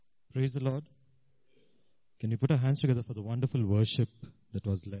Praise the Lord. Can you put our hands together for the wonderful worship that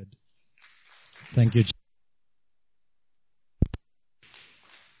was led? Thank you.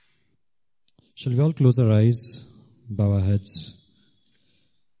 Shall we all close our eyes, bow our heads,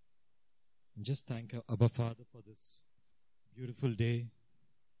 and just thank our Abba Father for this beautiful day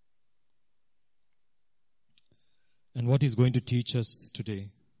and what He's going to teach us today.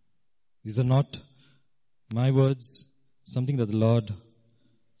 These are not my words, something that the Lord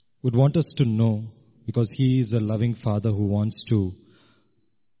would want us to know, because He is a loving Father who wants to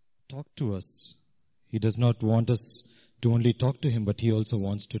talk to us. He does not want us to only talk to Him, but He also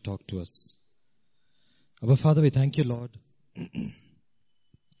wants to talk to us. Our Father, we thank you, Lord,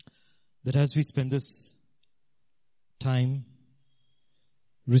 that as we spend this time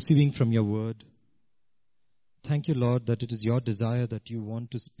receiving from your word, thank you, Lord, that it is your desire that you want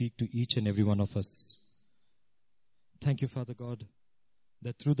to speak to each and every one of us. Thank you, Father God,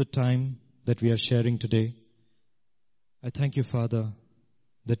 that through the time that we are sharing today, I thank you, Father,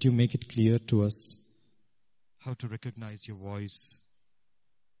 that you make it clear to us how to recognize your voice,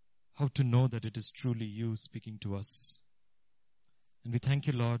 how to know that it is truly you speaking to us. And we thank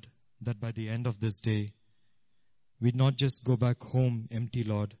you, Lord, that by the end of this day, we not just go back home empty,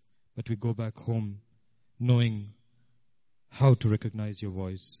 Lord, but we go back home knowing how to recognize your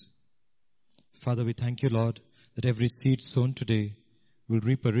voice. Father, we thank you, Lord, that every seed sown today will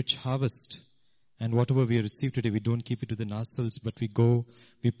reap a rich harvest. And whatever we receive today, we don't keep it within ourselves, but we go,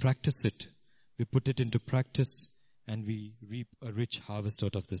 we practice it, we put it into practice, and we reap a rich harvest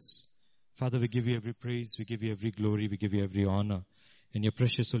out of this. Father, we give you every praise, we give you every glory, we give you every honor. In your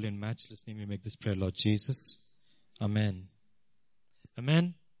precious, holy, and matchless name, we make this prayer, Lord Jesus. Amen.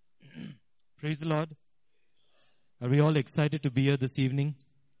 Amen. Praise the Lord. Are we all excited to be here this evening?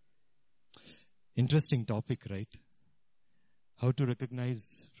 Interesting topic, right? How to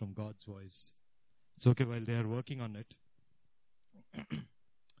recognize from God's voice. It's okay while they are working on it.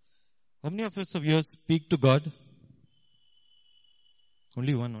 How many of us speak to God?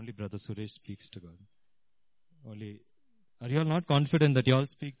 Only Brother Suresh speaks to God. Are you all not confident that you all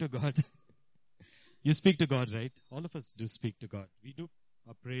speak to God? You speak to God, right? All of us do speak to God. We do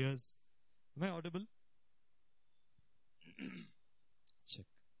our prayers. Am I audible? Check.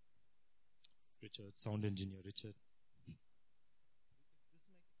 Richard, sound engineer, Richard.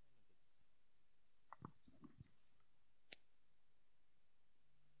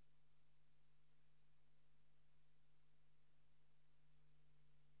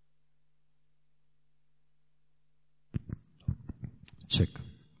 Check.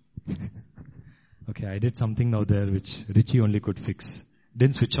 Okay, I did something now there which Richie only could fix.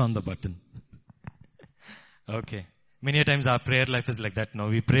 Didn't switch on the button. Okay. Many a times our prayer life is like that now.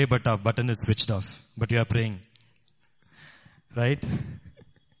 We pray but our button is switched off. But we are praying. Right?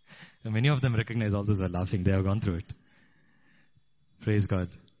 Many of them recognize, all those are laughing. They have gone through it. Praise God.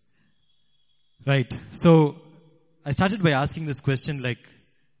 Right. So, I started by asking this question like,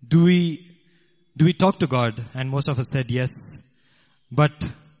 do we talk to God? And most of us said yes. But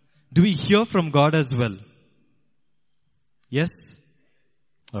do we hear from God as well? Yes?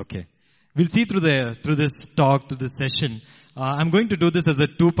 Okay. We'll see through this talk, through this session. I'm going to do this as a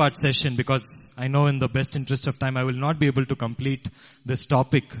 2-part session because I know in the best interest of time I will not be able to complete this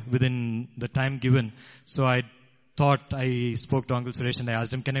topic within the time given. So I spoke to Uncle Suresh and I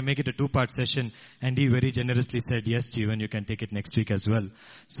asked him, can I make it a 2-part session? And he very generously said, yes, Jeevan, you can take it next week as well.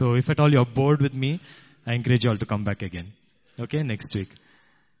 So if at all you're bored with me, I encourage you all to come back again. Okay, next week.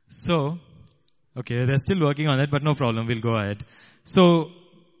 So, okay, they're still working on it, but no problem, we'll go ahead. So,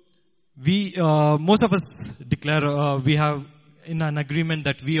 most of us declare, we have in an agreement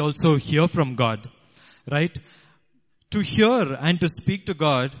that we also hear from God, right? To hear and to speak to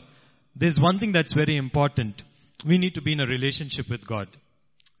God, there's one thing that's very important. We need to be in a relationship with God,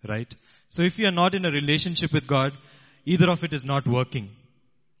 right? So if we are not in a relationship with God, either of it is not working,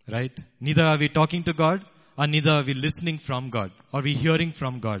 right? Neither are we talking to God, or neither are we listening from God, or we hearing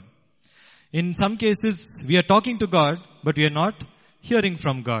from God. In some cases, we are talking to God, but we are not hearing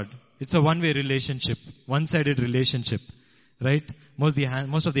from God. It's a one-way relationship, one-sided relationship, right?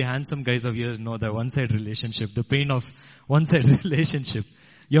 Most of the handsome guys of yours know the one-sided relationship, the pain of one-sided relationship.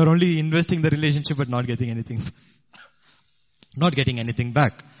 You're only investing in the relationship, but not getting anything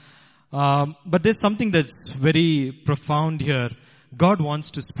back. But there's something that's very profound here. God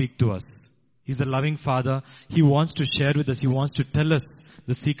wants to speak to us. He's a loving Father. He wants to share with us. He wants to tell us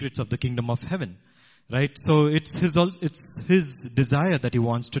the secrets of the kingdom of heaven. Right? So it's His desire that He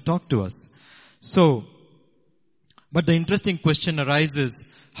wants to talk to us. So, but the interesting question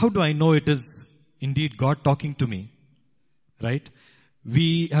arises, how do I know it is indeed God talking to me? Right?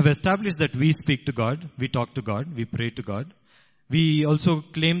 We have established that we speak to God, we talk to God, we pray to God. We also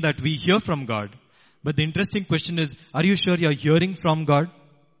claim that we hear from God. But the interesting question is, are you sure you're hearing from God?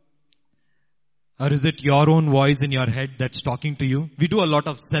 Or is it your own voice in your head that's talking to you? We do a lot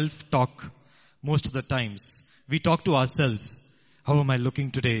of self-talk most of the times. We talk to ourselves. How am I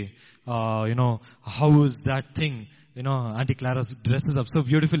looking today? How is that thing? Auntie Clara dresses up so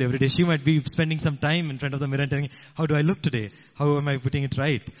beautifully every day. She might be spending some time in front of the mirror and telling, how do I look today? How am I putting it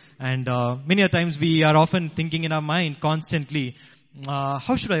right? And many a times we are often thinking in our mind constantly,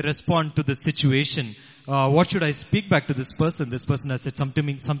 how should I respond to this situation? What should I speak back to this person? This person has said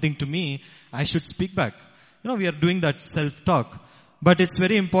something to me. I should speak back. We are doing that self-talk. But it's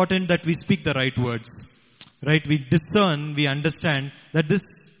very important that we speak the right words. Right? We discern, we understand that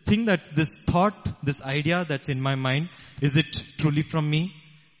this thing, this thought, this idea that's in my mind, is it truly from me?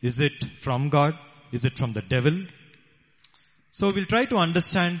 Is it from God? Is it from the devil? So we'll try to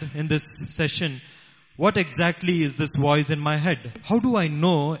understand in this session, what exactly is this voice in my head? How do I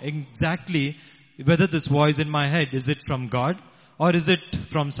know exactly whether this voice in my head, is it from God? Or is it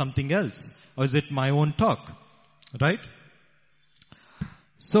from something else? Or is it my own talk? Right?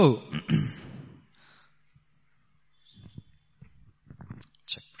 So,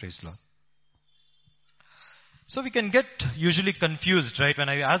 check, praise Lord. So we can get usually confused, right? When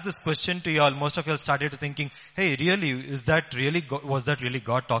I ask this question to you all, most of you all started thinking, hey, really, was that really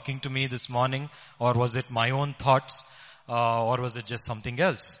God talking to me this morning? Or was it my own thoughts? Or was it just something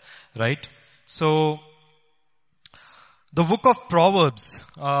else? Right? So, the book of Proverbs,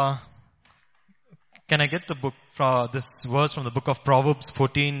 can I get the book, this verse from the book of Proverbs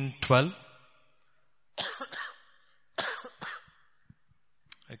 14:12?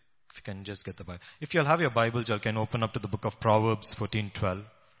 If you can just get the Bible. If you'll have your Bibles, you can open up to the book of Proverbs 14:12.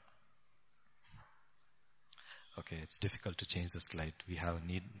 Okay, it's difficult to change the slide. We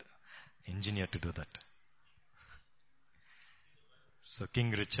need engineer to do that. So King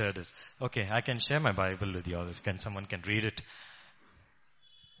Richard is, okay, I can share my Bible with you all. If someone can read it.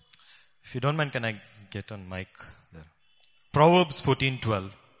 If you don't mind, can I get on mic there? Proverbs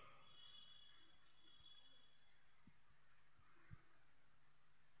 14:12.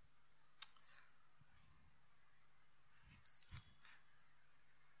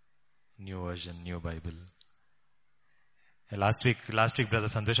 New version, new Bible. Last week, Brother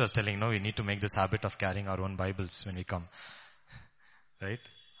Sandesh was telling, we need to make this habit of carrying our own Bibles when we come. Right?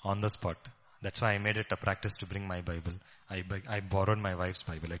 On the spot. That's why I made it a practice to bring my Bible. I borrowed my wife's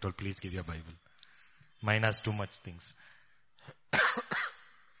Bible. I told, please give your Bible. Mine has too much things.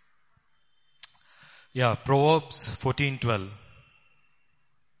 Yeah, Proverbs 14:12.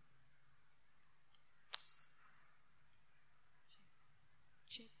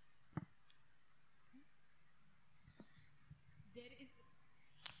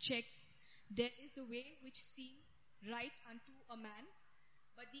 There is a way which seems right unto a man,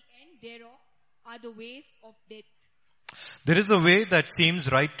 but the end thereof are the ways of death. There is a way that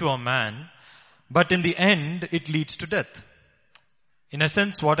seems right to a man, but in the end it leads to death. In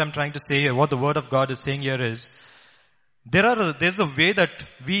essence, what I'm trying to say here, what the word of God is saying here is, there's a way that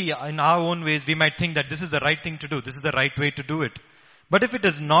we, in our own ways, we might think that this is the right thing to do, this is the right way to do it. But if it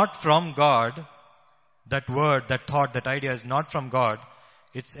is not from God, that word, that thought, that idea is not from God,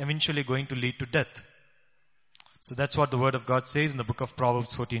 it's eventually going to lead to death. So that's what the word of God says in the book of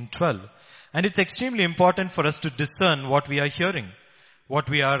Proverbs 14:12. And it's extremely important for us to discern what we are hearing, what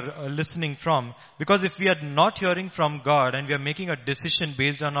we are listening from. Because if we are not hearing from God and we are making a decision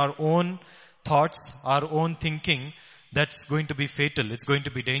based on our own thoughts, our own thinking, that's going to be fatal. It's going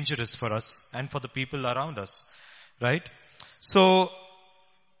to be dangerous for us and for the people around us. Right? So,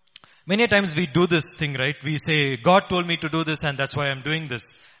 many times we do this thing, right? We say, God told me to do this and that's why I'm doing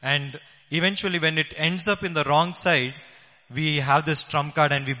this. And eventually when it ends up in the wrong side, we have this trump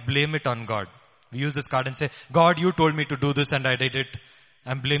card and we blame it on God. We use this card and say, God, you told me to do this and I did it.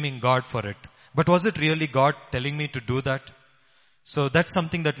 I'm blaming God for it. But was it really God telling me to do that? So that's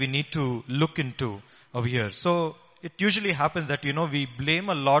something that we need to look into over here. So it usually happens that, we blame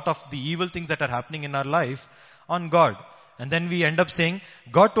a lot of the evil things that are happening in our life on God. And then we end up saying,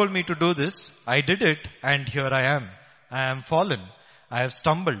 God told me to do this, I did it, and here I am. I am fallen. I have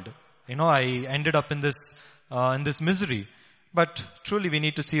stumbled. I ended up in this misery. But truly we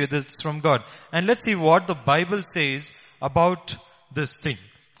need to see this from God. And let's see what the Bible says about this thing,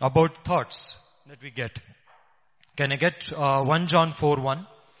 about thoughts that we get. Can I get 1 John 4:1?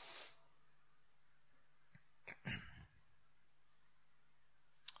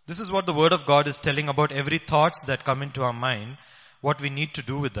 This is what the word of God is telling about every thoughts that come into our mind, what we need to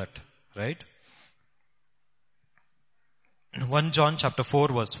do with that, right? 1 John chapter 4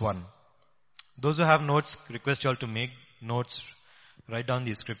 verse 1. Those who have notes, request you all to make notes, write down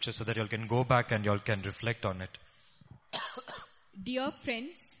these scriptures so that you all can go back and you all can reflect on it. Dear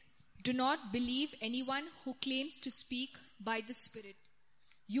friends, do not believe anyone who claims to speak by the Spirit.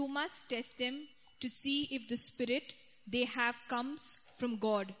 You must test them to see if the Spirit they have comes from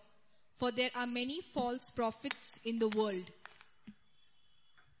God. For there are many false prophets in the world.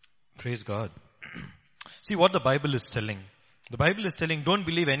 Praise God. See what the Bible is telling. The Bible is telling, don't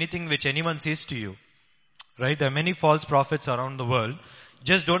believe anything which anyone says to you. Right? There are many false prophets around the world. You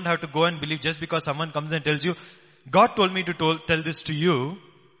just don't have to go and believe just because someone comes and tells you, God told me to tell this to you.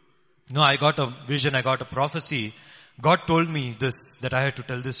 No, I got a vision, I got a prophecy. God told me this, that I had to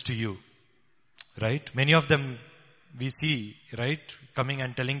tell this to you. Right? Many of them we see, right, coming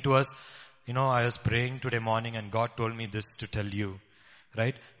and telling to us, I was praying today morning and God told me this to tell you.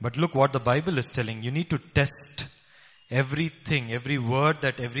 Right? But look what the Bible is telling. You need to test everything, every word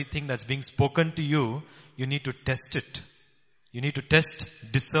everything that's being spoken to you, you need to test it. You need to test,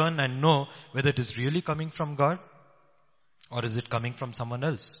 discern and know whether it is really coming from God or is it coming from someone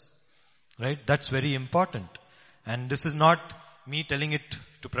else. Right? That's very important. And this is not me telling it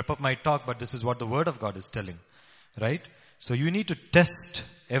to prep up my talk, but this is what the Word of God is telling. Right? So you need to test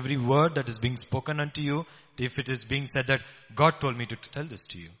every word that is being spoken unto you if it is being said that God told me to tell this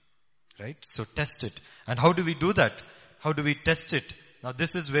to you. Right? So test it. And how do we do that? How do we test it? Now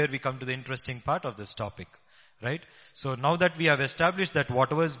this is where we come to the interesting part of this topic. Right? So now that we have established that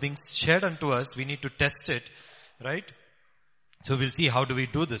whatever is being shared unto us, we need to test it. Right? So we'll see how do we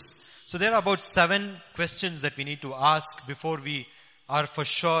do this. So there are about 7 questions that we need to ask before we are for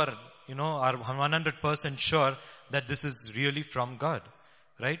sure, are 100% sure that this is really from God.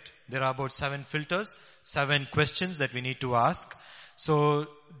 Right? There are about 7 filters, 7 questions that we need to ask. So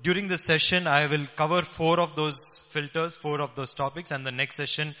during this session, I will cover 4 of those filters, 4 of those topics, and the next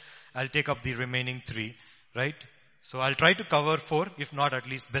session, I'll take up the remaining 3. Right? So I'll try to cover 4, if not at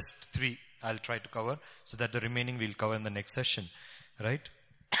least best 3. I'll try to cover so that the remaining we'll cover in the next session. Right?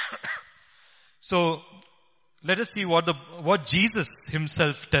 So let us see what Jesus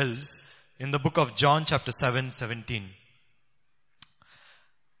himself tells in the book of John chapter 7:17.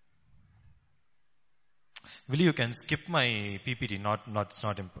 Willie, you can skip my PPT.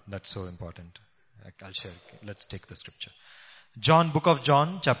 That's so important. I'll share. Let's take the scripture. Book of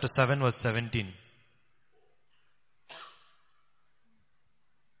John chapter 7 verse 17.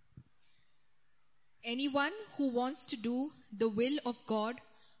 Anyone who wants to do the will of God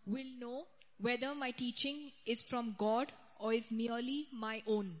will know whether my teaching is from God or is merely my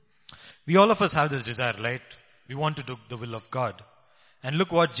own. We all of us have this desire, right? We want to do the will of God. And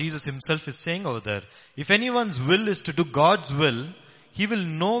look what Jesus himself is saying over there. If anyone's will is to do God's will, he will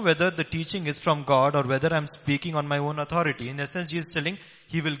know whether the teaching is from God or whether I'm speaking on my own authority. In essence, Jesus is telling,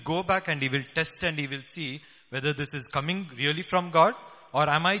 he will go back and he will test and he will see whether this is coming really from God or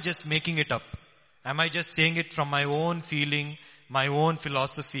am I just making it up? Am I just saying it from my own feeling, my own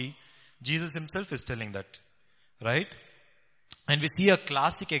philosophy? Jesus himself is telling that, right? And we see a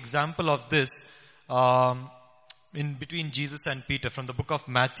classic example of this in between Jesus and Peter from the book of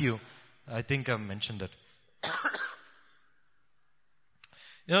Matthew. I think I mentioned that.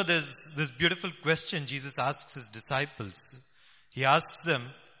 There's this beautiful question Jesus asks his disciples. He asks them,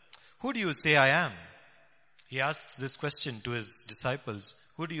 who do you say I am? He asks this question to his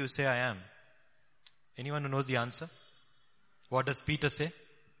disciples. Who do you say I am? Anyone who knows the answer? What does Peter say?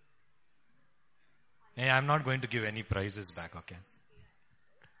 Hey, I'm not going to give any prizes back, okay?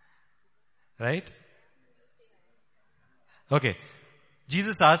 Right? Okay.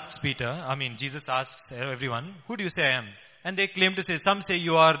 Jesus asks everyone, who do you say I am? And they claim to say, some say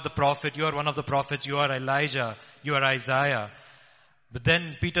you are the prophet, you are one of the prophets, you are Elijah, you are Isaiah. But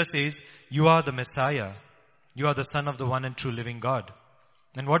then Peter says, you are the Messiah. You are the Son of the one and true living God.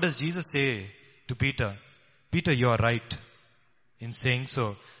 And what does Jesus say to Peter? Peter, you are right in saying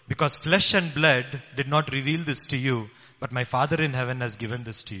so. Because flesh and blood did not reveal this to you, but my Father in heaven has given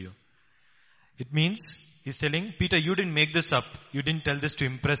this to you. It means, he's telling, Peter, you didn't make this up. You didn't tell this to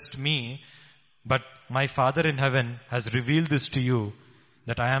impress me, but my Father in heaven has revealed this to you,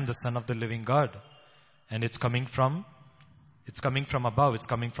 that I am the Son of the living God. And it's coming from above. It's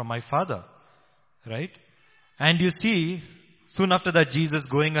coming from my Father. Right? And you see, soon after that, Jesus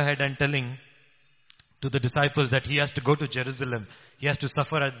going ahead and telling to the disciples that he has to go to Jerusalem. He has to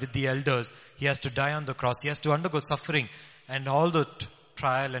suffer with the elders. He has to die on the cross. He has to undergo suffering and all the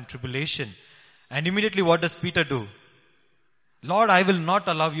trial and tribulation. And immediately what does Peter do? Lord, I will not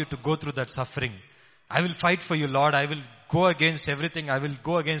allow you to go through that suffering. I will fight for you, Lord. I will go against everything. I will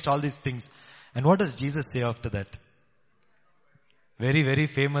go against all these things. And what does Jesus say after that? Very, very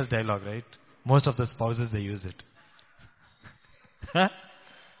famous dialogue, right? Most of the spouses, they use it.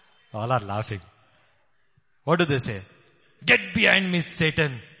 All are laughing. What do they say? Get behind me,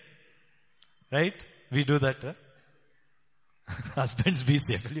 Satan. Right? We do that. Huh? Husbands, be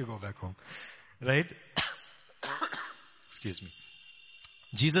safe. Will you go back home? Right? Excuse me.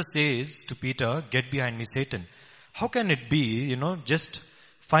 Jesus says to Peter, get behind me, Satan. How can it be, just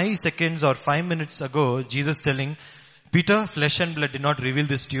 5 seconds or 5 minutes ago, Jesus telling, Peter, flesh and blood did not reveal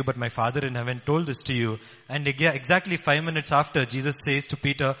this to you, but my Father in heaven told this to you. And exactly 5 minutes after, Jesus says to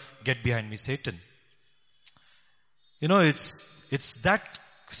Peter, get behind me, Satan. It's that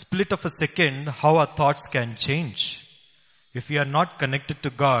split of a second how our thoughts can change. If we are not connected to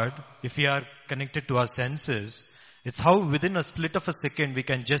God, if we are connected to our senses, it's how within a split of a second we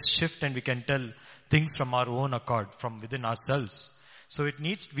can just shift and we can tell things from our own accord, from within ourselves. So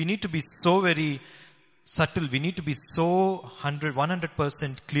we need to be so very subtle. We need to be so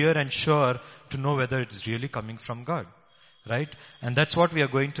 100% clear and sure to know whether it is really coming from God. Right? And that's what we are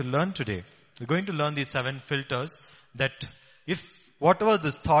going to learn today. We're going to learn these 7 filters that if whatever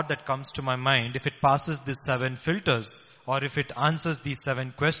this thought that comes to my mind, if it passes these 7 filters, or if it answers these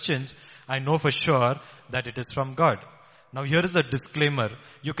 7 questions, I know for sure that it is from God. Now here is a disclaimer.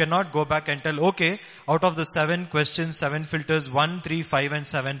 You cannot go back and tell, okay, out of the 7 questions, 7 filters, 1, 3, 5 and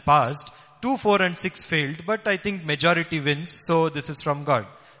 7 passed, 2, 4 and 6 failed, but I think majority wins, so this is from God.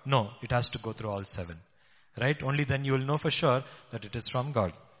 No, it has to go through all 7. Right? Only then you will know for sure that it is from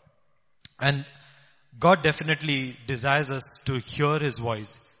God. And God definitely desires us to hear His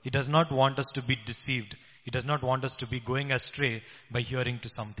voice. He does not want us to be deceived. He does not want us to be going astray by hearing to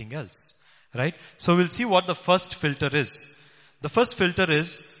something else. Right? So we'll see what the first filter is. The first filter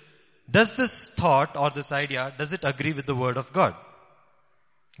is, does this thought or this idea, does it agree with the Word of God?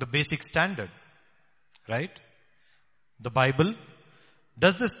 The basic standard. Right? The Bible.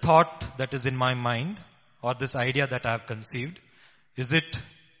 Does this thought that is in my mind or this idea that I have conceived, is it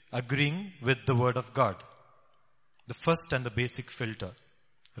agreeing with the Word of God? The first and the basic filter.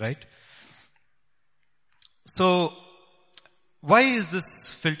 Right? So, why is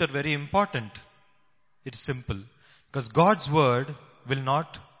this filter very important? It's simple. Because God's Word will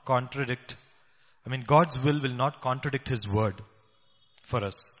not contradict, God's will not contradict His Word for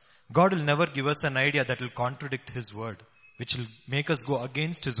us. God will never give us an idea that will contradict His Word, which will make us go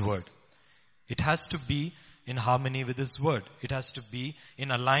against His Word. It has to be in harmony with His Word. It has to be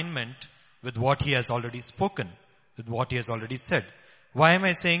in alignment with what He has already spoken, with what He has already said. Why am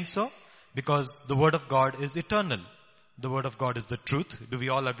I saying so? Because the Word of God is eternal. The Word of God is the truth. Do we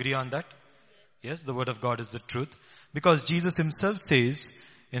all agree on that? Yes, the Word of God is the truth. Because Jesus Himself says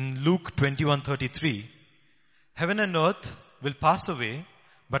in Luke 21:33, heaven and earth will pass away,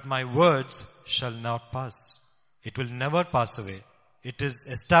 but my words shall not pass. It will never pass away. It is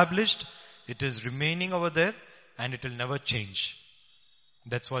established, it is remaining over there, and it will never change.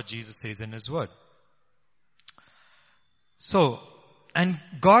 That's what Jesus says in His Word. So, and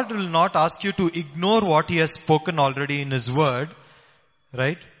God will not ask you to ignore what He has spoken already in His Word.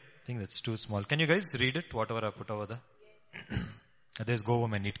 Right? I think that's too small. Can you guys read it? Whatever I put over there. Others go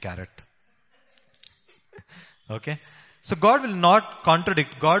home and eat carrot. Okay? So God will not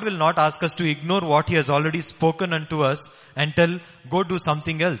contradict. God will not ask us to ignore what He has already spoken unto us and tell, go do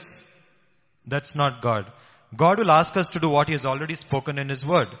something else. That's not God. God will ask us to do what He has already spoken in His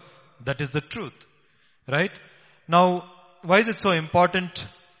Word. That is the truth. Right? Now, why is it so important,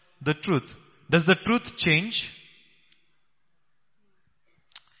 the truth? Does the truth change?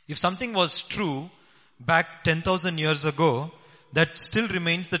 If something was true back 10,000 years ago, that still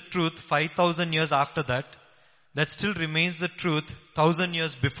remains the truth 5,000 years after that. That still remains the truth 1,000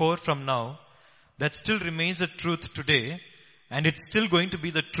 years before from now. That still remains the truth today. And it's still going to be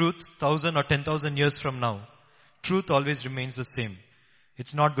the truth 1,000 or 10,000 years from now. Truth always remains the same.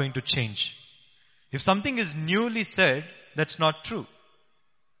 It's not going to change. If something is newly said, that's not true.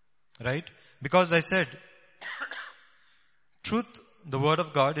 Right? Because I said, truth, the Word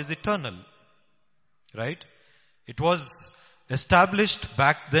of God is eternal. Right? It was established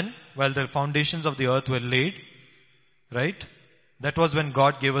back then while the foundations of the earth were laid. Right? That was when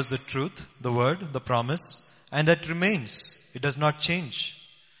God gave us the truth, the Word, the promise. And that remains. It does not change.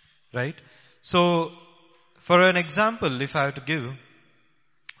 Right? So, for an example, if I have to give,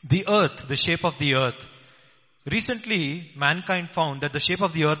 the earth, the shape of the earth. Recently, mankind found that the shape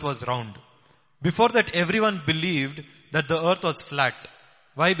of the earth was round. Before that, everyone believed that the earth was flat.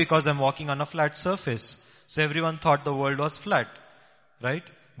 Why? Because I'm walking on a flat surface. So everyone thought the world was flat. Right?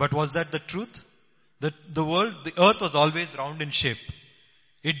 But was that the truth? The earth was always round in shape.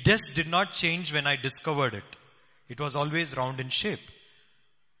 It just did not change when I discovered it. It was always round in shape.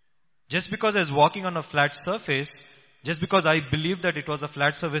 Just because I was walking on a flat surface, just because I believed that it was a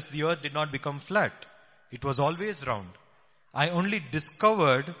flat surface, the earth did not become flat. It was always round. I only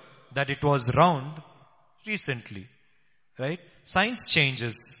discovered that it was round recently. Right? Science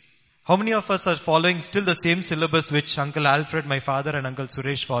changes. How many of us are following still the same syllabus which Uncle Alfred, my father, and Uncle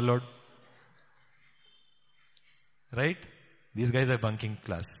Suresh followed? Right? These guys are bunking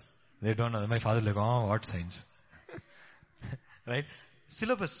class. They don't know. My father like, oh, what science? Right?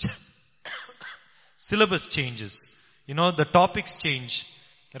 Syllabus changes. The topics change.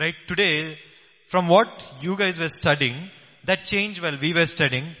 Right? Today, from what you guys were studying, that changed while we were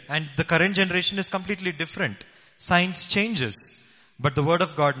studying, and the current generation is completely different. Science changes, but the word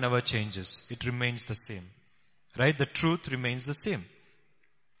of God never changes. It remains the same. Right? The truth remains the same.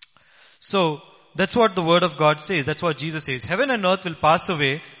 So, that's what the word of God says. That's what Jesus says. Heaven and earth will pass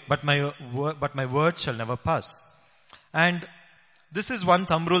away, but my word shall never pass. And this is one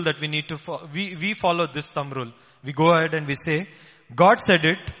thumb rule that we need to follow. We follow this thumb rule. We go ahead and we say, God said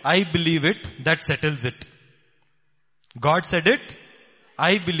it, I believe it, that settles it. God said it,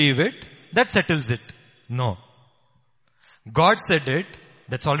 I believe it, that settles it. No. God said it,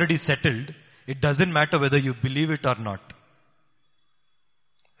 that's already settled. It doesn't matter whether you believe it or not.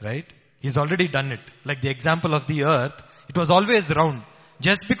 Right? He's already done it. Like the example of the earth, it was always round.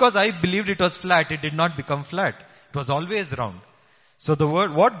 Just because I believed it was flat, it did not become flat. It was always round. So the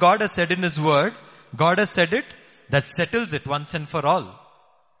word, what God has said in His word, God has said it, that settles it once and for all.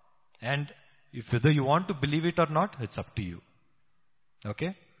 And if whether you want to believe it or not, it's up to you.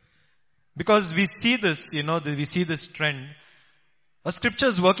 Okay? Because we see this, we see this trend. A scripture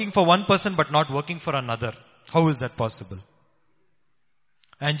is working for one person but not working for another. How is that possible?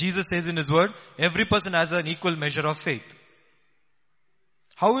 And Jesus says in His word, every person has an equal measure of faith.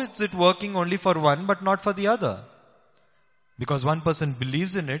 How is it working only for one but not for the other? Because one person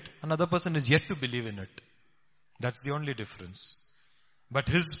believes in it, another person is yet to believe in it. That's the only difference. But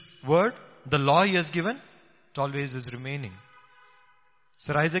His word, the law He has given, it always is remaining.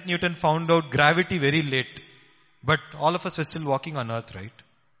 Sir Isaac Newton found out gravity very late. But all of us were still walking on earth, right?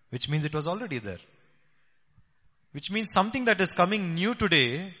 Which means it was already there. Which means something that is coming new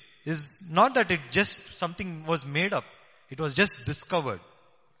today is not that it just something was made up. It was just discovered.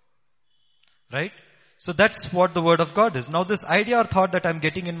 Right? So that's what the word of God is. Now this idea or thought that I'm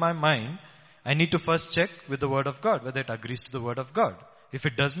getting in my mind, I need to first check with the word of God whether it agrees to the word of God. If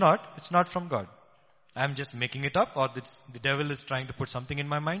it does not, it's not from God. I'm just making it up, or the devil is trying to put something in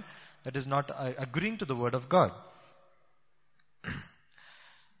my mind that is not agreeing to the word of God.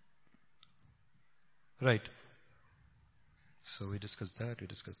 Right. So we discussed that, we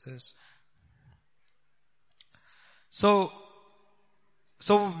discussed this. So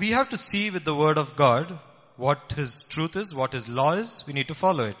we have to see with the word of God what His truth is, what His law is. We need to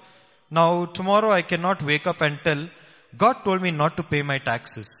follow it. Now tomorrow I cannot wake up and tell, God told me not to pay my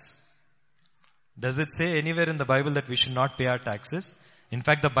taxes. Does it say anywhere in the Bible that we should not pay our taxes? In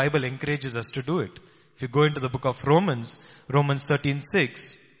fact, the Bible encourages us to do it. If you go into the book of Romans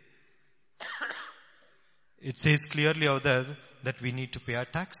 13:6, it says clearly out there that we need to pay our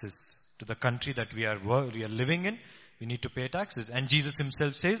taxes to the country that we are living in. We need to pay taxes. And Jesus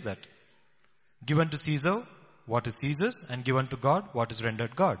Himself says that. Give unto Caesar what is Caesar's, and give unto God what is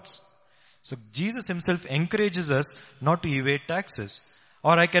rendered God's. So Jesus Himself encourages us not to evade taxes.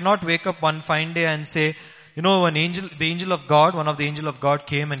 Or I cannot wake up one fine day and say, one of the angel of God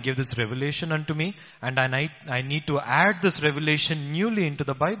came and gave this revelation unto me, and I need to add this revelation newly into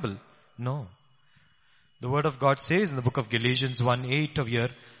the Bible. No. The word of God says in the book of Galatians 1:8 of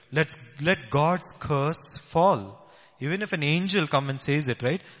here, let God's curse fall. Even if an angel come and says it,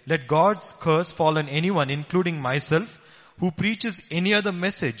 right? Let God's curse fall on anyone, including myself, who preaches any other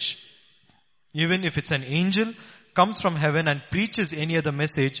message. Even if it's an angel, comes from heaven and preaches any other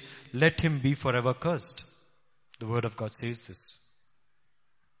message, let him be forever cursed. The word of God says this.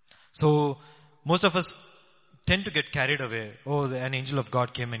 So, most of us tend to get carried away. Oh, an angel of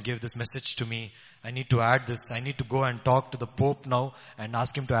God came and gave this message to me. I need to add this. I need to go and talk to the Pope now and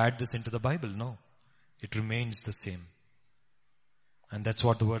ask him to add this into the Bible. No. It remains the same. And that's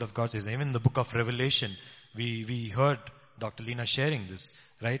what the word of God says. Even in the book of Revelation, we heard Dr. Lena sharing this,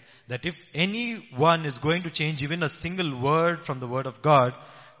 right? That if anyone is going to change even a single word from the word of God,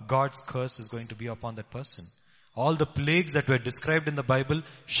 God's curse is going to be upon that person. All the plagues that were described in the Bible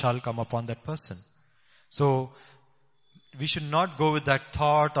shall come upon that person. So, we should not go with that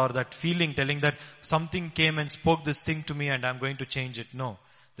thought or that feeling telling that something came and spoke this thing to me and I'm going to change it. No.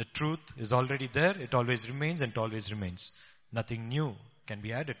 The truth is already there. It always remains and it always remains. Nothing new can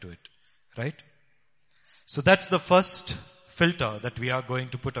be added to it. Right? So that's the first filter that we are going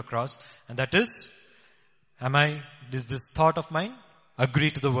to put across, and that is, does this thought of mine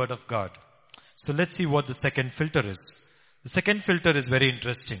agree to the word of God? So let's see what the second filter is. The second filter is very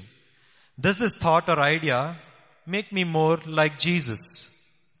interesting. Does this thought or idea make me more like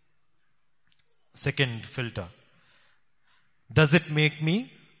Jesus? Second filter. Does it make me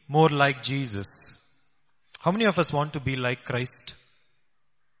more like Jesus? How many of us want to be like Christ?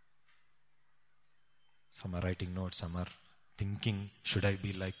 Some are writing notes, some are thinking, should I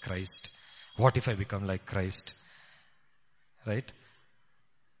be like Christ? What if I become like Christ? Right?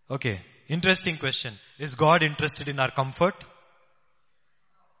 Okay, interesting question. Is God interested in our comfort?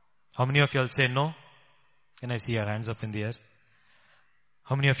 How many of y'all say no? Can I see your hands up in the air?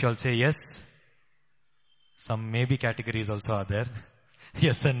 How many of y'all say yes? Some maybe categories also are there.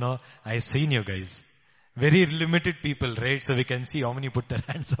 Yes and no. I've seen you guys. Very limited people, right? So we can see how many put their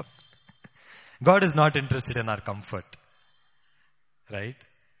hands up. God is not interested in our comfort. Right?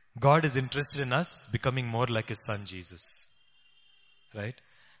 God is interested in us becoming more like His Son Jesus. Right?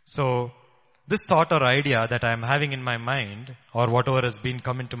 So, this thought or idea that I am having in my mind, or whatever has been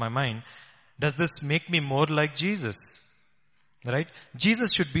come into my mind, does this make me more like Jesus? Right?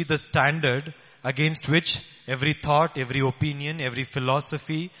 Jesus should be the standard against which every thought, every opinion, every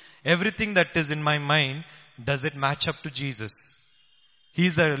philosophy, everything that is in my mind, does it match up to Jesus? He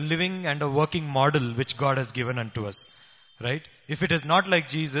is a living and a working model which God has given unto us. Right? If it is not like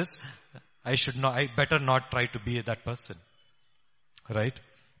Jesus, I better not try to be that person. Right?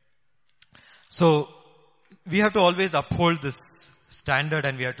 So, we have to always uphold this standard,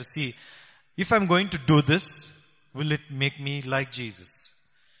 and we have to see, if I'm going to do this, will it make me like Jesus?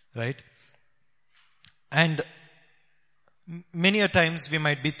 Right? And many a times we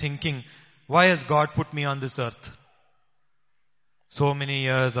might be thinking, why has God put me on this earth? So many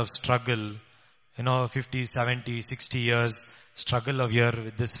years of struggle, 50, 70, 60 years struggle of here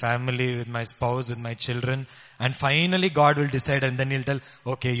with this family, with my spouse, with my children, and finally God will decide, and then He'll tell,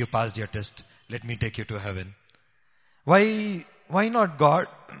 okay, you passed your test, let me take you to heaven. Why not God?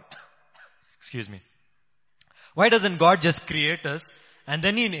 Excuse me. Why doesn't God just create us, and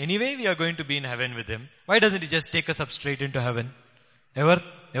then anyway we are going to be in heaven with Him? Why doesn't He just take us up straight into heaven? Ever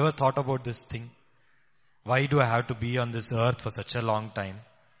thought about this thing? Why do I have to be on this earth for such a long time?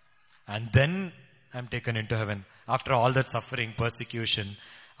 And then I'm taken into heaven. After all that suffering, persecution,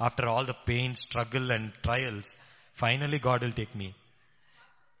 after all the pain, struggle and trials, finally God will take me.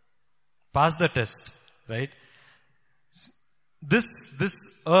 Pass the test, right?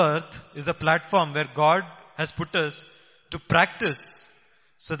 This earth is a platform where God has put us to practice,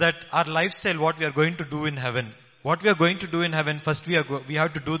 so that our lifestyle, what we are going to do in heaven, first we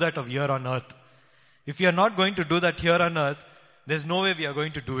have to do that here on earth. If we are not going to do that here on earth, there's no way we are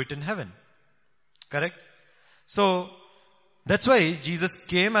going to do it in heaven. Correct? So, that's why Jesus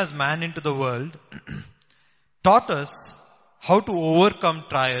came as man into the world, taught us how to overcome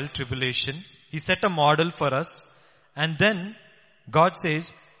trial, tribulation. He set a model for us, and then God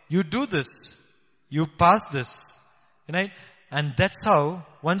says, you do this, you pass this, right? And that's how,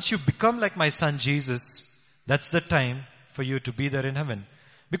 once you become like my son Jesus, that's the time for you to be there in heaven.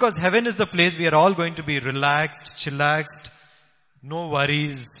 Because heaven is the place we are all going to be relaxed, chillaxed, no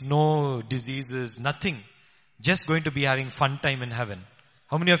worries, no diseases, nothing. Just going to be having fun time in heaven.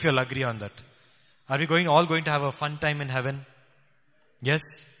 How many of you will agree on that? Are we all going to have a fun time in heaven?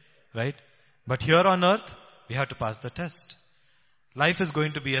 Yes, right? But here on earth, we have to pass the test. Life is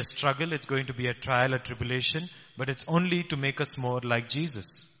going to be a struggle, it's going to be a trial, a tribulation, but it's only to make us more like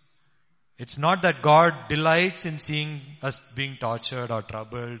Jesus. It's not that God delights in seeing us being tortured or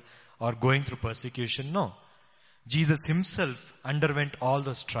troubled or going through persecution. No. Jesus Himself underwent all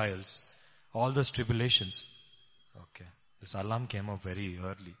those trials, all those tribulations. Okay. This alarm came up very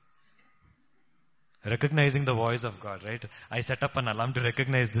early. Recognizing the voice of God, right? I set up an alarm to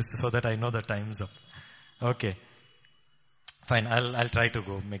recognize this so that I know the time's up. Okay. Fine. I'll try to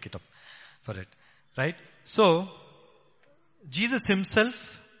go make it up for it. Right? So, Jesus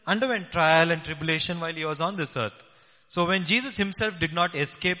Himself underwent trial and tribulation while He was on this earth. So when Jesus Himself did not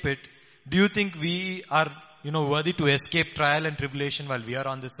escape it, do you think we are, worthy to escape trial and tribulation while we are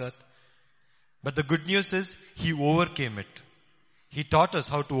on this earth? But the good news is, He overcame it. He taught us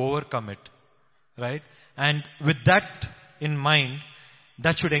how to overcome it. Right? And with that in mind,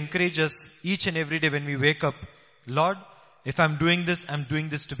 that should encourage us each and every day when we wake up. Lord, if I'm doing this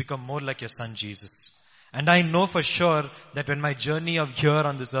to become more like your son Jesus. And I know for sure that when my journey of here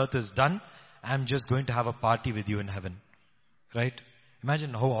on this earth is done, I'm just going to have a party with you in heaven. Right?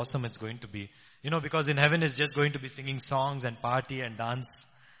 Imagine how awesome it's going to be. Because in heaven it's just going to be singing songs and party and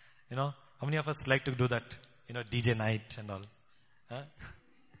dance. How many of us like to do that? DJ night and all. Huh?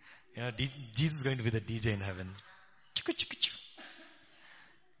 Jesus is going to be the DJ in heaven. It's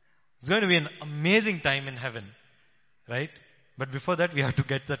going to be an amazing time in heaven. Right? But before that, we have to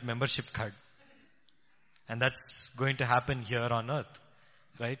get that membership card. And that's going to happen here on earth.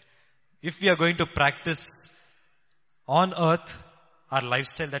 Right? If we are going to practice on earth our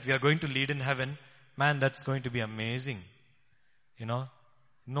lifestyle that we are going to lead in heaven, man, that's going to be amazing.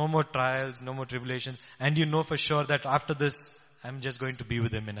 No more trials, no more tribulations. And you know for sure that after this, I'm just going to be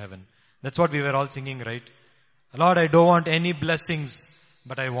with Him in heaven. That's what we were all singing, right? Lord, I don't want any blessings,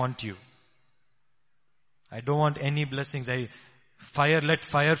 but I want You. I don't want any blessings. Let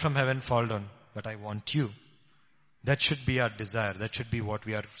fire from heaven fall down, but I want You. That should be our desire. That should be what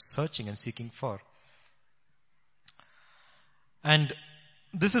we are searching and seeking for. And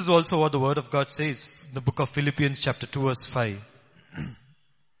this is also what the Word of God says, the book of Philippians chapter 2 verse 5.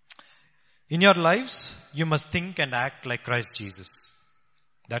 In your lives, you must think and act like Christ Jesus.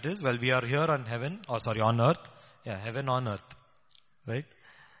 That is, while we are here on earth. Yeah, heaven on earth. Right?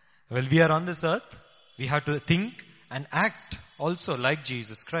 While we are on this earth, we have to think and act also like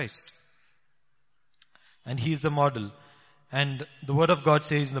Jesus Christ. And He is the model. And the Word of God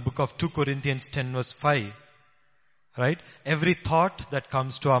says in the book of 2 Corinthians 10 verse 5, right? Every thought that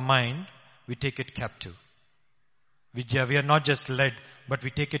comes to our mind, we take it captive. We are not just led, but we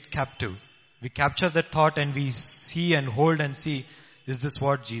take it captive. We capture that thought and we see and hold and see, is this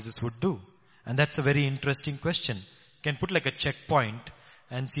what Jesus would do? And that's a very interesting question. You can put like a checkpoint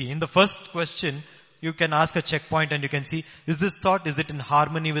and see. In the first question, you can ask a checkpoint and you can see, is this thought, is it in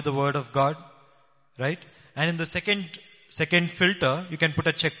harmony with the Word of God? Right? And in the second filter, you can put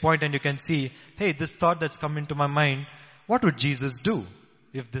a checkpoint and you can see, hey, this thought that's come into my mind, what would Jesus do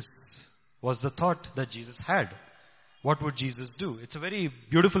if this was the thought that Jesus had? What would Jesus do? It's a very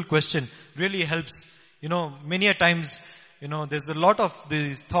beautiful question. Really helps. Many a times, there's a lot of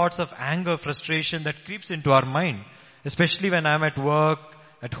these thoughts of anger, frustration that creeps into our mind. Especially when I'm at work,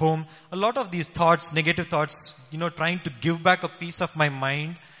 at home. A lot of these thoughts, negative thoughts, trying to give back a piece of my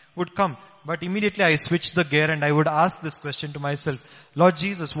mind would come. But immediately I switch the gear and I would ask this question to myself, Lord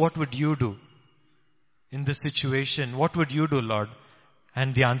Jesus, what would You do in this situation? What would You do, Lord?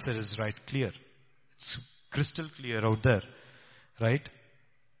 And the answer is right clear. It's crystal clear out there. Right?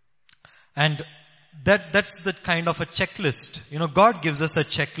 And that's the kind of a checklist. God gives us a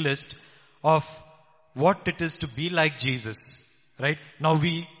checklist of what it is to be like Jesus. Right? Now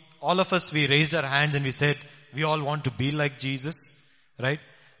all of us raised our hands and we said, we all want to be like Jesus. Right?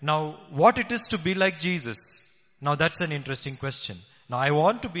 Now, what it is to be like Jesus? Now that's an interesting question. Now I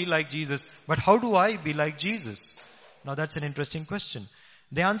want to be like Jesus, but how do I be like Jesus? Now that's an interesting question.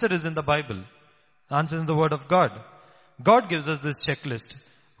 The answer is in the Bible. The answer is in the Word of God. God gives us this checklist.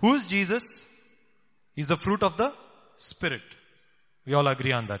 Who is Jesus? He's the fruit of the Spirit. We all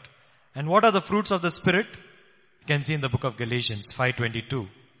agree on that. And what are the fruits of the Spirit? You can see in the book of Galatians 5:22.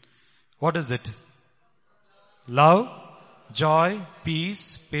 What is it? Love, joy,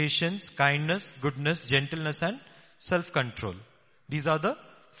 peace, patience, kindness, goodness, gentleness and self-control. These are the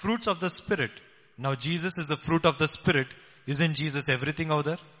fruits of the Spirit. Now Jesus is the fruit of the Spirit. Isn't Jesus everything over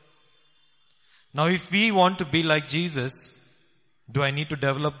there? Now if we want to be like Jesus, do I need to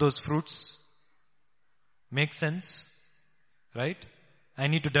develop those fruits? Make sense? Right? I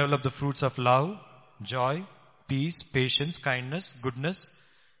need to develop the fruits of love, joy, peace, patience, kindness, goodness,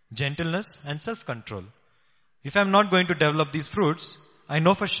 gentleness and self-control. If I'm not going to develop these fruits, I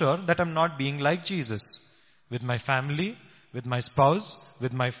know for sure that I'm not being like Jesus. With my family, with my spouse,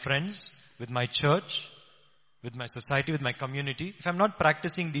 with my friends, with my church, with my society, with my community. If I'm not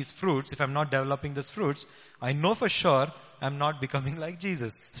practicing these fruits, if I'm not developing these fruits, I know for sure I'm not becoming like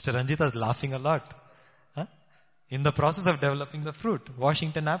Jesus. Sister Ranjita is laughing a lot. Huh? In the process of developing the fruit,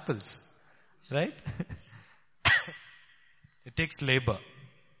 Washington apples. Right? It takes labor.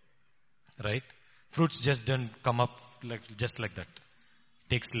 Right? Fruits just don't come up just like that. It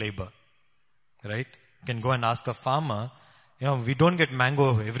takes labor. Right? You can go and ask a farmer. We don't get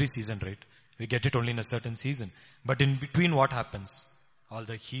mango every season, right? We get it only in a certain season. But in between what happens? All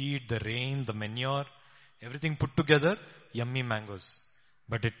the heat, the rain, the manure, everything put together, yummy mangoes.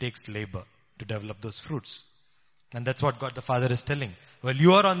 But it takes labor to develop those fruits. And that's what God the Father is telling. Well,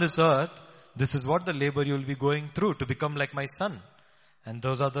 you are on this earth, this is what the labor you will be going through to become like my son. And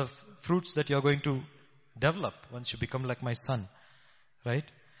those are the fruits that you are going to develop once you become like my son. Right?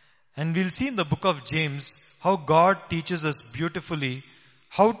 And we'll see in the book of James how God teaches us beautifully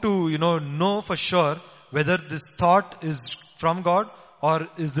how to, know for sure whether this thought is from God or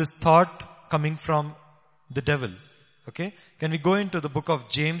is this thought coming from the devil. Okay? Can we go into the book of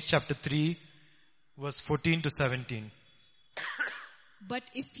James chapter 3 verse 14 to 17? But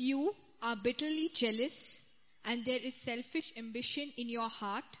if you are bitterly jealous and there is selfish ambition in your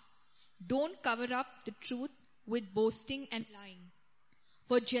heart, don't cover up the truth with boasting and lying.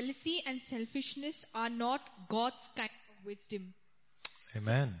 For jealousy and selfishness are not God's kind of wisdom.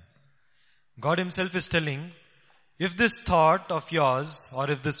 Amen. God himself is telling, if this thought of yours or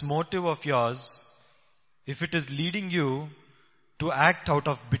if this motive of yours, if it is leading you to act out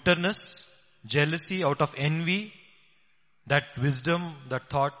of bitterness, jealousy, out of envy, that wisdom, that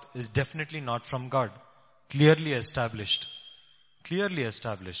thought is definitely not from God. Clearly established. Clearly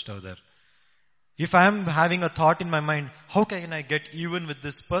established over there. If I am having a thought in my mind, how can I get even with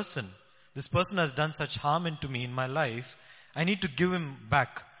this person? This person has done such harm into me in my life. I need to give him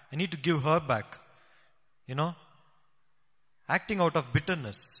back. I need to give her back. Acting out of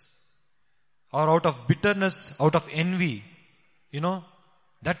bitterness. Or out of bitterness, out of envy.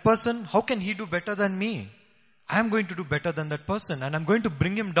 That person, how can he do better than me? I am going to do better than that person and I'm going to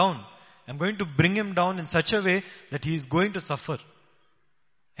bring him down. I'm going to bring him down in such a way that he is going to suffer.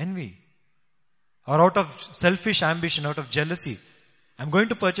 Envy. Or out of selfish ambition, out of jealousy. I'm going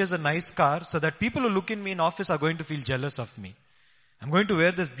to purchase a nice car so that people who look in me in office are going to feel jealous of me. I'm going to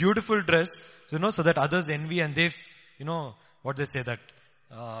wear this beautiful dress, so that others envy and they, what they say that,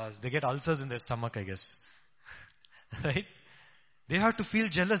 they get ulcers in their stomach, I guess. Right? They have to feel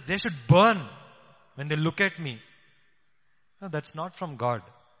jealous. They should burn when they look at me. No, that's not from God.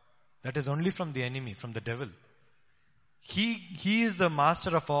 That is only from the enemy, from the devil. He is the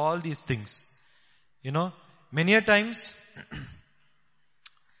master of all these things. Many a times,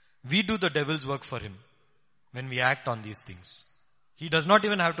 we do the devil's work for him when we act on these things. He does not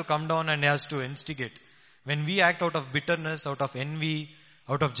even have to come down and has to instigate. When we act out of bitterness, out of envy,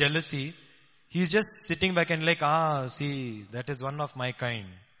 out of jealousy, he's just sitting back and like, see, that is one of my kind.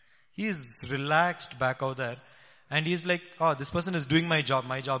 He is relaxed back out there. And he's like, this person is doing my job.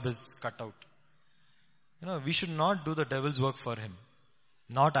 My job is cut out. We should not do the devil's work for him.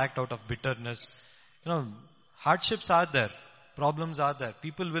 Not act out of bitterness. Hardships are there. Problems are there.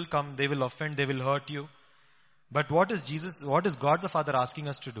 People will come. They will offend. They will hurt you. But what is God the Father asking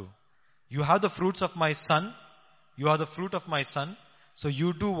us to do? You have the fruits of my son. You are the fruit of my son. So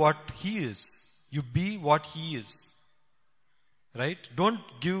you do what he is. You be what he is. Right? Don't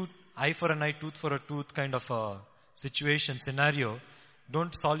give eye for an eye, tooth for a tooth kind of a situation, scenario.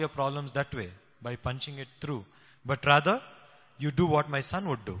 Don't solve your problems that way by punching it through. But rather, you do what my son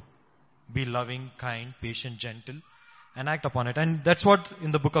would do. Be loving, kind, patient, gentle, and act upon it. And that's what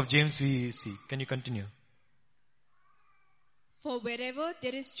in the book of James we see. Can you continue? For wherever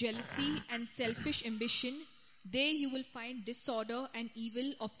there is jealousy and selfish ambition, there you will find disorder and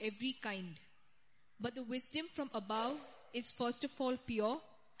evil of every kind. But the wisdom from above is first of all pure.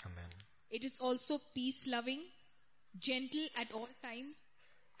 Amen. It is also peace-loving, gentle at all times,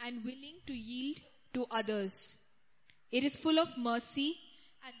 and willing to yield to others. It is full of mercy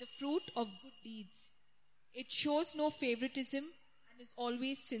and the fruit of good deeds. It shows no favoritism and is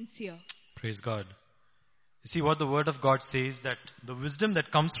always sincere. Praise God. You see what the word of God says, that the wisdom that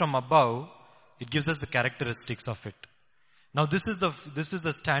comes from above, it gives us the characteristics of it. Now this is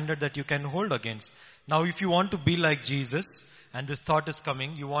the standard that you can hold against. Now if you want to be like Jesus, and this thought is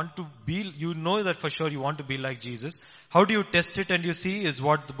coming, you know that for sure you want to be like Jesus. How do you test it and you see is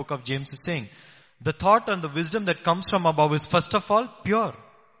what the book of James is saying. The thought and the wisdom that comes from above is first of all pure.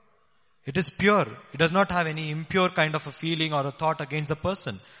 It is pure. It does not have any impure kind of a feeling or a thought against a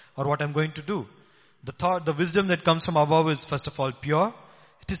person or what I'm going to do. The wisdom that comes from above is first of all pure.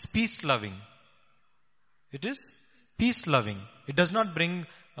 It is peace-loving. It is peace-loving. It does not bring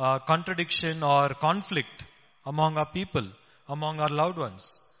contradiction or conflict among our people, among our loved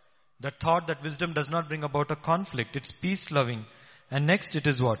ones. That thought, that wisdom does not bring about a conflict. It's peace-loving. And next it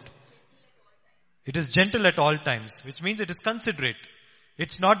is what? It is gentle at all times, which means it is considerate.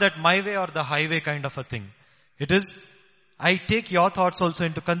 It's not that my way or the highway kind of a thing. It is, I take your thoughts also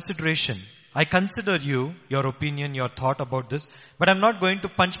into consideration. I consider you, your opinion, your thought about this, but I'm not going to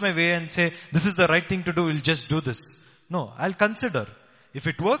punch my way and say, this is the right thing to do, we'll just do this. No, I'll consider. If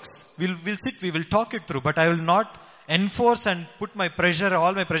it works, we'll sit, we will talk it through, but I will not enforce and put my pressure,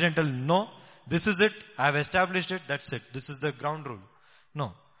 all my pressure until, no, this is it, I've established it, that's it. This is the ground rule.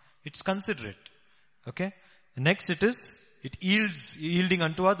 No, it's considerate. Okay? Next yielding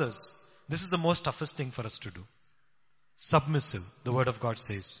unto others. This is the most toughest thing for us to do. Submissive, the word of God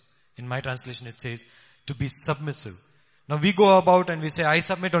says. In my translation it says, to be submissive. Now we go about and we say, I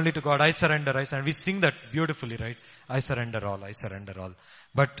submit only to God, I surrender. We sing that beautifully, right? I surrender all.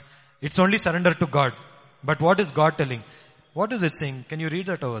 But it's only surrender to God. But what is God telling? What is it saying? Can you read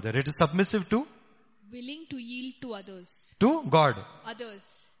that over there? It is submissive to? Willing to yield to others. To God.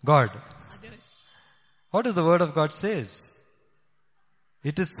 Others. God. Others. What does the word of God says?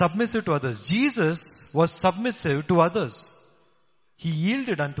 It is submissive to others. Jesus was submissive to others. He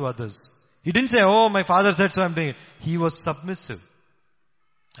yielded unto others. He didn't say, oh, my father said so, I'm doing it. He was submissive.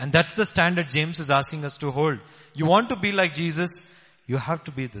 And that's the standard James is asking us to hold. You want to be like Jesus, you have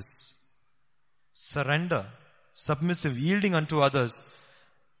to be this. Surrender, submissive, yielding unto others.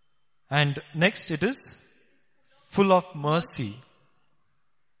 And next it is full of mercy.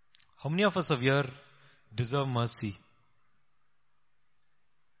 How many of us of here deserve mercy?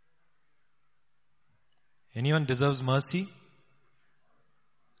 Anyone deserves mercy?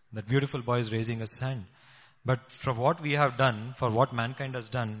 That beautiful boy is raising his hand. But for what we have done, for what mankind has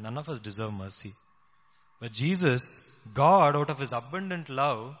done, none of us deserve mercy. But Jesus, God, out of His abundant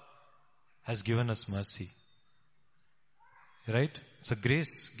love, has given us mercy. Right? It's a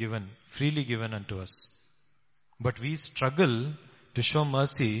grace given, freely given unto us. But we struggle to show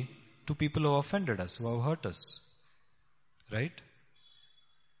mercy to people who have offended us, who have hurt us. Right?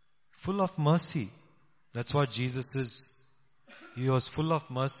 Full of mercy. That's what Jesus is. He was full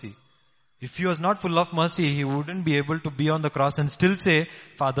of mercy. If He was not full of mercy, He wouldn't be able to be on the cross and still say,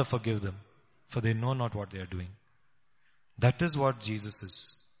 Father, forgive them, for they know not what they are doing. That is what Jesus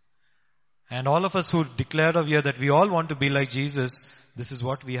is. And all of us who declared over here that we all want to be like Jesus, this is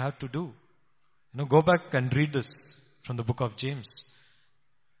what we have to do. Go back and read this from the book of James.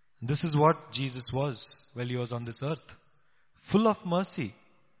 This is what Jesus was while He was on this earth. Full of mercy.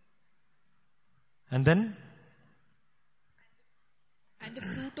 And then? And the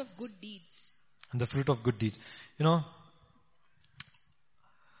fruit of good deeds. And the fruit of good deeds.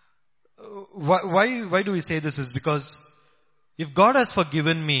 Why do we say this is because if God has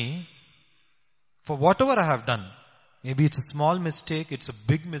forgiven me for whatever I have done, maybe it's a small mistake, it's a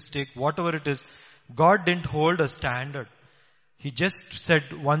big mistake, whatever it is, God didn't hold a standard. He just said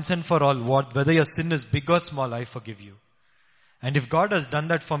once and for all, whether your sin is big or small, I forgive you. And if God has done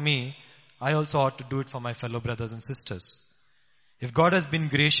that for me, I also ought to do it for my fellow brothers and sisters. If God has been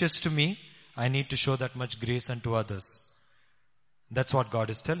gracious to me, I need to show that much grace unto others. That's what God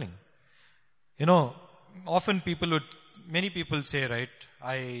is telling. Often many people say, right,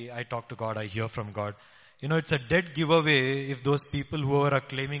 I talk to God, I hear from God. It's a dead giveaway if those people who are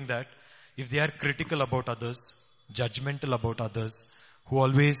claiming that, if they are critical about others, judgmental about others, who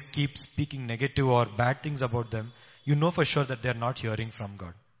always keep speaking negative or bad things about them, for sure that they are not hearing from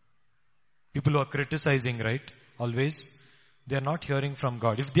God. People who are criticizing, right, always, they are not hearing from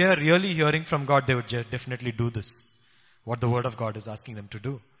God. If they are really hearing from God, they would definitely do this, what the Word of God is asking them to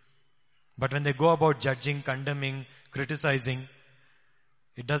do. But when they go about judging, condemning, criticizing,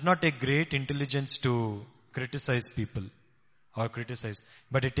 it does not take great intelligence to criticize people or criticize.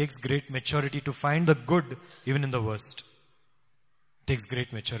 But it takes great maturity to find the good even in the worst. It takes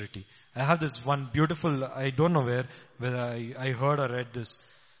great maturity. I have this one beautiful, I don't know whether I heard or read this.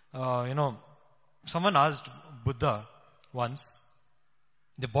 Someone asked Buddha once,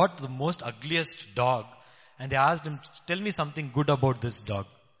 they bought the most ugliest dog and they asked him, tell me something good about this dog.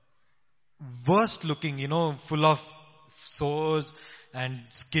 Worst looking, full of sores and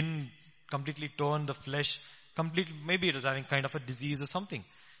skin completely torn, the flesh completely, maybe it was having kind of a disease or something.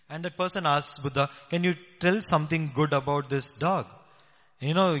 And that person asks Buddha, can you tell something good about this dog?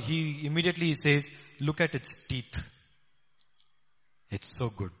 He immediately says, look at its teeth. It's so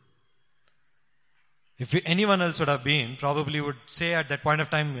good. If anyone else would have been, probably would say at that point of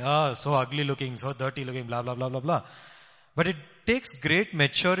time, so ugly looking, so dirty looking, blah, blah, blah, blah, blah. But it takes great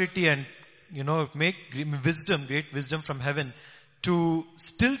maturity and, great wisdom from heaven to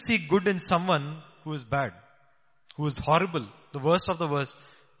still see good in someone who is bad, who is horrible, the worst of the worst.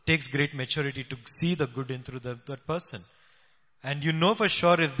 Takes great maturity to see the good in through that person. And for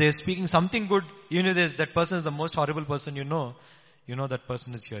sure if they're speaking something good, even if that person is the most horrible person that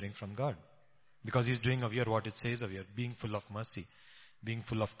person is hearing from God. Because he's doing of here what it says of here, being full of mercy, being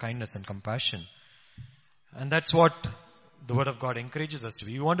full of kindness and compassion. And that's what the Word of God encourages us to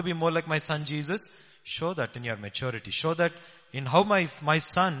be. You want to be more like my son Jesus? Show that in your maturity. Show that in how my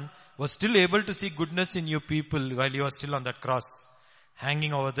son was still able to see goodness in you people while he was still on that cross.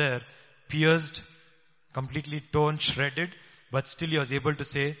 Hanging over there, pierced, completely torn, shredded, but still he was able to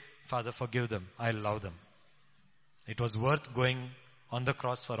say, Father, forgive them. I love them. It was worth going on the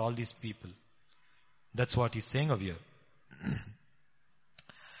cross for all these people. That's what he's saying over here.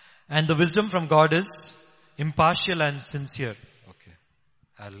 And the wisdom from God is impartial and sincere. Okay.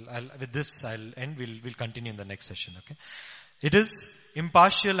 With this I'll end. We'll continue in the next session. Okay. It is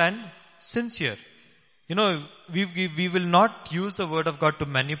impartial and sincere. we will not use the word of God to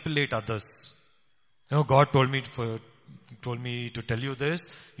manipulate others. God told me to tell you this,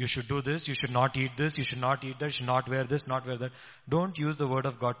 you should do this, you should not eat this, you should not eat that, you should not wear this, not wear that. Don't use the word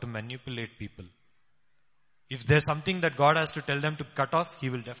of God to manipulate people. If there's something that God has to tell them to cut off, He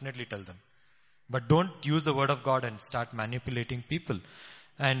will definitely tell them. But don't use the word of God and start manipulating people.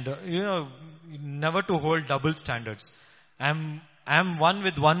 And, never to hold double standards. I'm one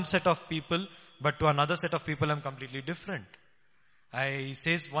with one set of people, but to another set of people I'm completely different. I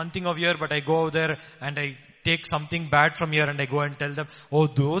says one thing over here, but I go over there and I take something bad from here and I go and tell them, oh,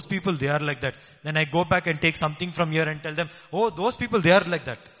 those people, they are like that. Then I go back and take something from here and tell them, oh, those people, they are like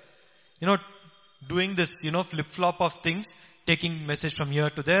that. Doing this, flip-flop of things, taking message from here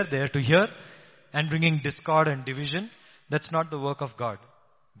to there to here, and bringing discord and division. That's not the work of God.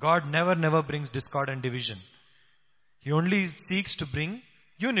 God never brings discord and division. He only seeks to bring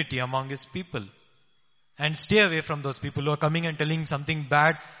unity among His people. And stay away from those people who are coming and telling something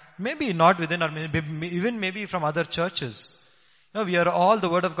bad, maybe not within our, even maybe from other churches. We are all, the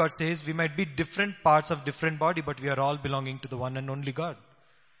word of God says, we might be different parts of different body, but we are all belonging to the one and only God.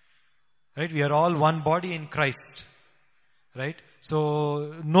 Right? We are all one body in Christ. Right?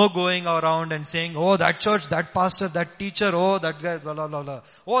 So, no going around and saying, oh, that church, that pastor, that teacher, oh, that guy, blah, blah, blah, blah.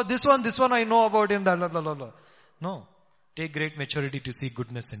 Oh, this one I know about him, blah, blah, blah, blah. No. Take great maturity to see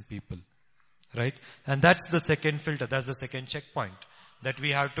goodness in people. Right? And that's the second filter. That's the second checkpoint. That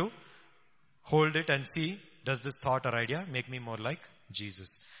we have to hold it and see, does this thought or idea make me more like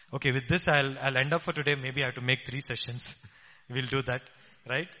Jesus? Okay, with this I'll end up for today. Maybe I have to make 3 sessions. We'll do that.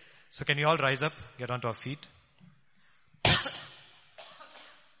 Right? So can you all rise up, get onto our feet?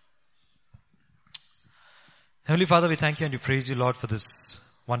 Heavenly Father, we thank you and we praise you, Lord, for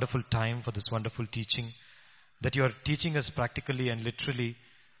this wonderful time, for this wonderful teaching, that you are teaching us practically and literally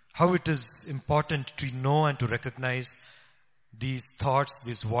how it is important to know and to recognize these thoughts,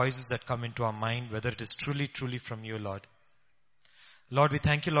 these voices that come into our mind, whether it is truly from you, Lord. Lord, we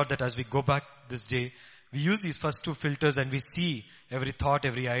thank you, Lord, that as we go back this day, we use these first 2 filters and we see every thought,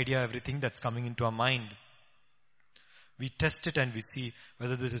 every idea, everything that's coming into our mind. We test it and we see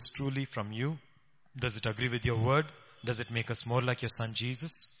whether this is truly from you. Does it agree with your word? Does it make us more like your Son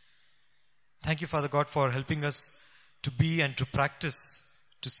Jesus? Thank you, Father God, for helping us to be and to practice,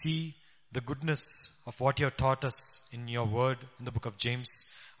 to see the goodness of what you have taught us in your word, in the book of James,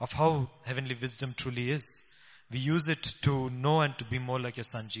 of how heavenly wisdom truly is. We use it to know and to be more like your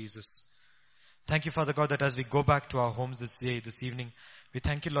Son Jesus. Thank you, Father God, that as we go back to our homes this day, this evening, we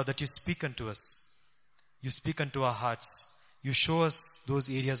thank you, Lord, that you speak unto us. You speak unto our hearts. You show us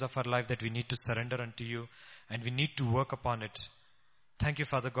those areas of our life that we need to surrender unto you and we need to work upon it. Thank you,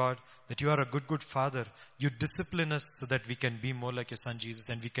 Father God, that you are a good Father. You discipline us so that we can be more like your Son Jesus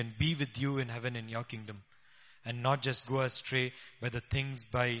and we can be with you in heaven in your kingdom and not just go astray by the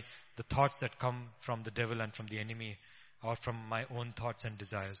thoughts that come from the devil and from the enemy or from my own thoughts and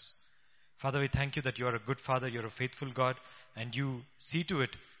desires. Father, we thank you that you are a good Father, you are a faithful God, and you see to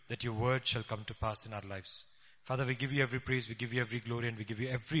it that your word shall come to pass in our lives. Father, we give you every praise, we give you every glory, and we give you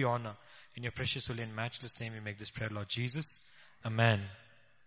every honor. In your precious, holy, and matchless name we make this prayer, Lord Jesus. Amen.